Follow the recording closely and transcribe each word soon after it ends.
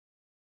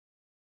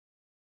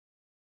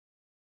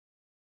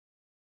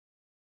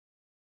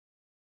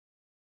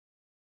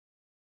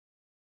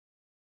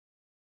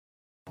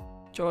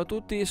Ciao a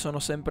tutti, sono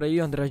sempre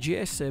io Andrea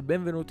GS e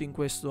benvenuti in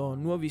questo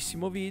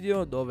nuovissimo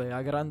video dove,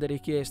 a grande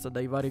richiesta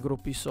dai vari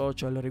gruppi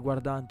social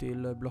riguardanti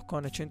il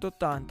bloccone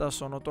 180,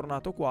 sono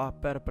tornato qua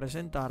per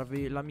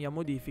presentarvi la mia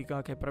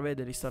modifica che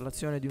prevede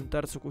l'installazione di un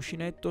terzo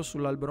cuscinetto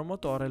sull'albero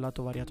motore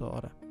lato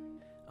variatore.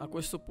 A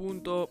questo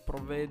punto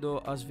provvedo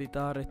a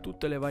svitare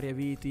tutte le varie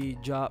viti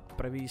già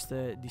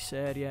previste di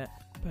serie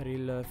per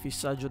il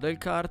fissaggio del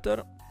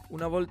carter.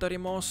 Una volta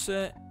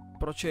rimosse,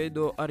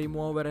 procedo a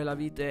rimuovere la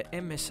vite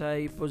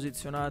M6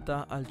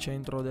 posizionata al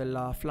centro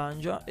della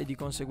flangia e di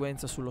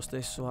conseguenza sullo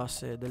stesso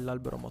asse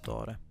dell'albero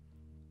motore.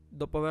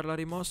 Dopo averla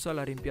rimossa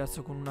la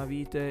rimpiazzo con una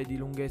vite di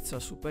lunghezza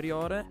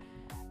superiore.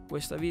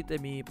 Questa vite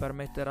mi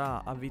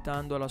permetterà,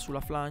 avvitandola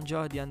sulla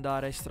flangia, di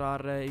andare a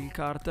estrarre il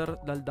carter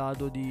dal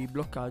dado di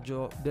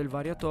bloccaggio del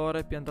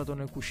variatore piantato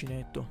nel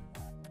cuscinetto.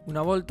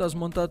 Una volta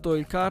smontato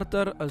il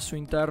carter, al suo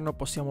interno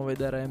possiamo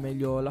vedere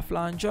meglio la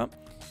flangia.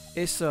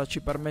 Essa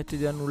ci permette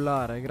di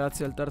annullare,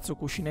 grazie al terzo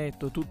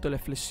cuscinetto, tutte le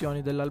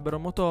flessioni dell'albero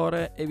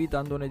motore,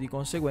 evitandone di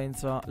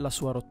conseguenza la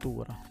sua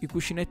rottura. I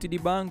cuscinetti di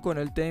banco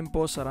nel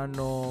tempo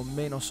saranno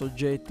meno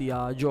soggetti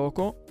a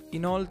gioco.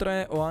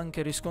 Inoltre ho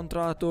anche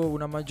riscontrato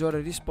una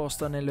maggiore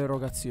risposta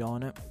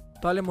nell'erogazione.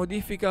 Tale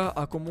modifica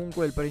ha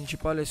comunque il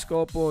principale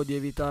scopo di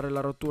evitare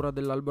la rottura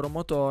dell'albero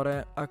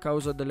motore a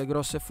causa delle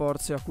grosse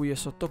forze a cui è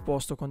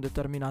sottoposto con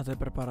determinate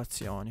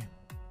preparazioni.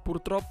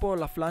 Purtroppo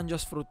la flangia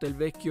sfrutta il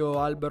vecchio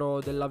albero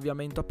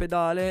dell'avviamento a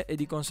pedale e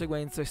di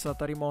conseguenza è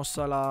stata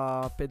rimossa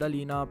la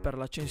pedalina per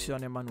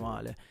l'accensione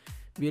manuale.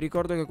 Vi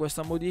ricordo che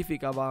questa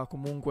modifica va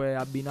comunque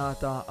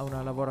abbinata a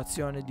una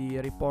lavorazione di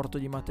riporto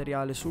di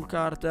materiale sul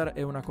carter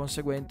e una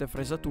conseguente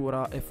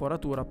fresatura e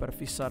foratura per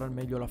fissare al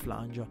meglio la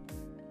flangia.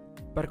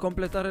 Per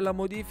completare la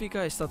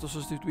modifica è stato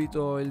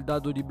sostituito il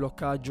dado di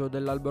bloccaggio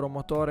dell'albero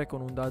motore con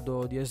un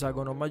dado di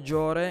esagono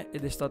maggiore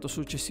ed è stato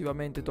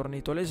successivamente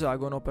tornito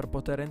l'esagono per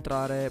poter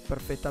entrare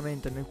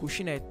perfettamente nel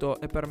cuscinetto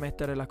e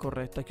permettere la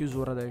corretta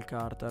chiusura del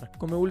carter.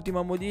 Come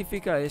ultima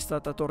modifica è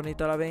stata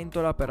tornita la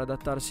ventola per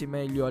adattarsi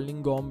meglio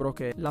all'ingombro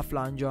che la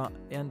flangia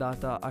è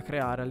andata a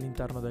creare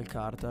all'interno del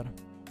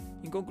carter.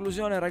 In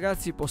conclusione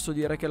ragazzi, posso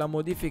dire che la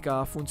modifica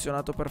ha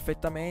funzionato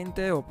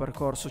perfettamente, ho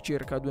percorso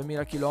circa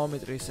 2000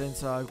 km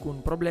senza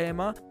alcun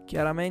problema.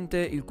 Chiaramente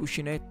il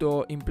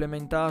cuscinetto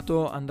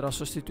implementato andrà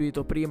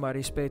sostituito prima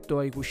rispetto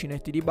ai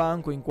cuscinetti di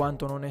banco, in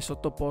quanto non è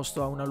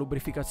sottoposto a una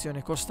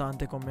lubrificazione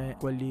costante come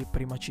quelli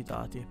prima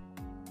citati.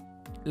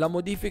 La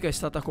modifica è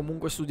stata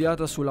comunque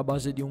studiata sulla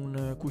base di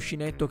un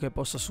cuscinetto che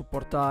possa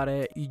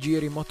supportare i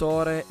giri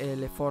motore e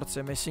le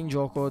forze messe in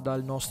gioco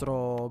dal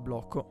nostro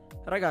blocco.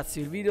 Ragazzi,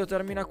 il video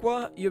termina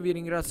qua, io vi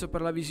ringrazio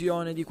per la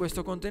visione di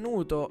questo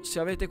contenuto. Se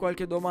avete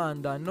qualche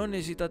domanda non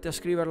esitate a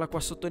scriverla qua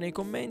sotto nei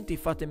commenti,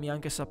 fatemi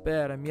anche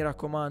sapere, mi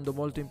raccomando,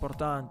 molto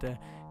importante,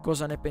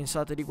 cosa ne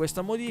pensate di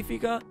questa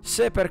modifica.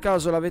 Se per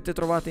caso l'avete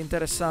trovata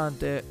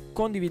interessante,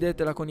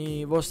 condividetela con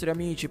i vostri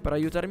amici per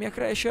aiutarmi a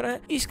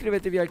crescere,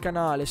 iscrivetevi al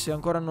canale se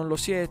ancora non lo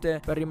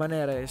siete per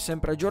rimanere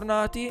sempre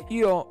aggiornati.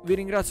 Io vi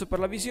ringrazio per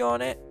la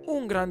visione,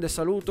 un grande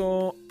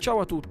saluto,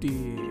 ciao a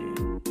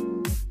tutti!